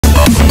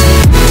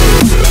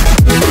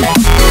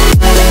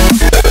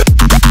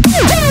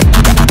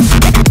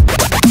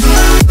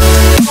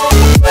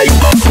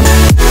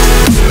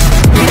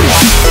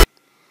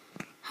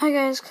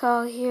guys,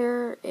 Kyle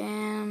here,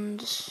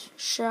 and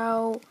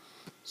Shao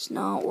is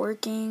not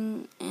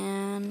working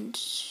and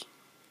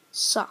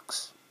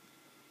sucks.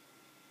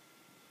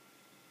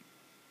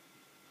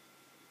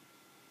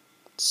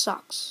 It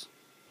sucks.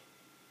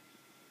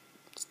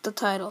 It's the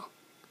title.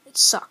 It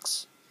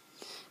sucks.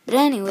 But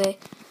anyway,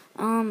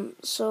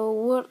 so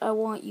what I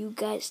want you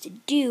guys to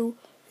do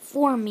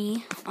for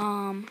me,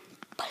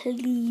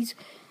 please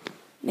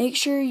make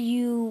sure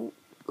you,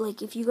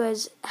 if you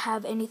guys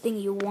have anything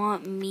you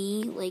want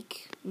me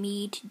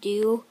to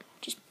do,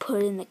 just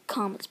put it in the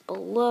comments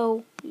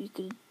below. If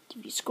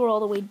you scroll all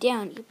the way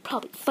down, you could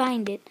probably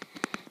find it.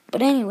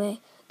 But anyway,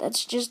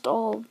 that's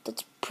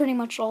pretty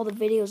much all the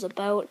video's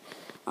about.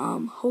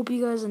 Hope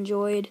you guys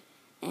enjoyed,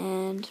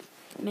 and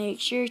make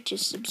sure to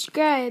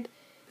subscribe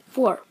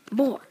for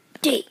more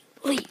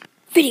daily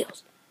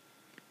videos.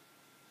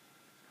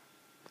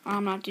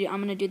 I'm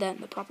gonna do that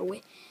in the proper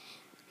way.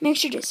 Make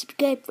sure to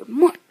subscribe for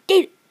more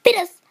daily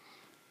videos.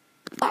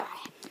 Bye.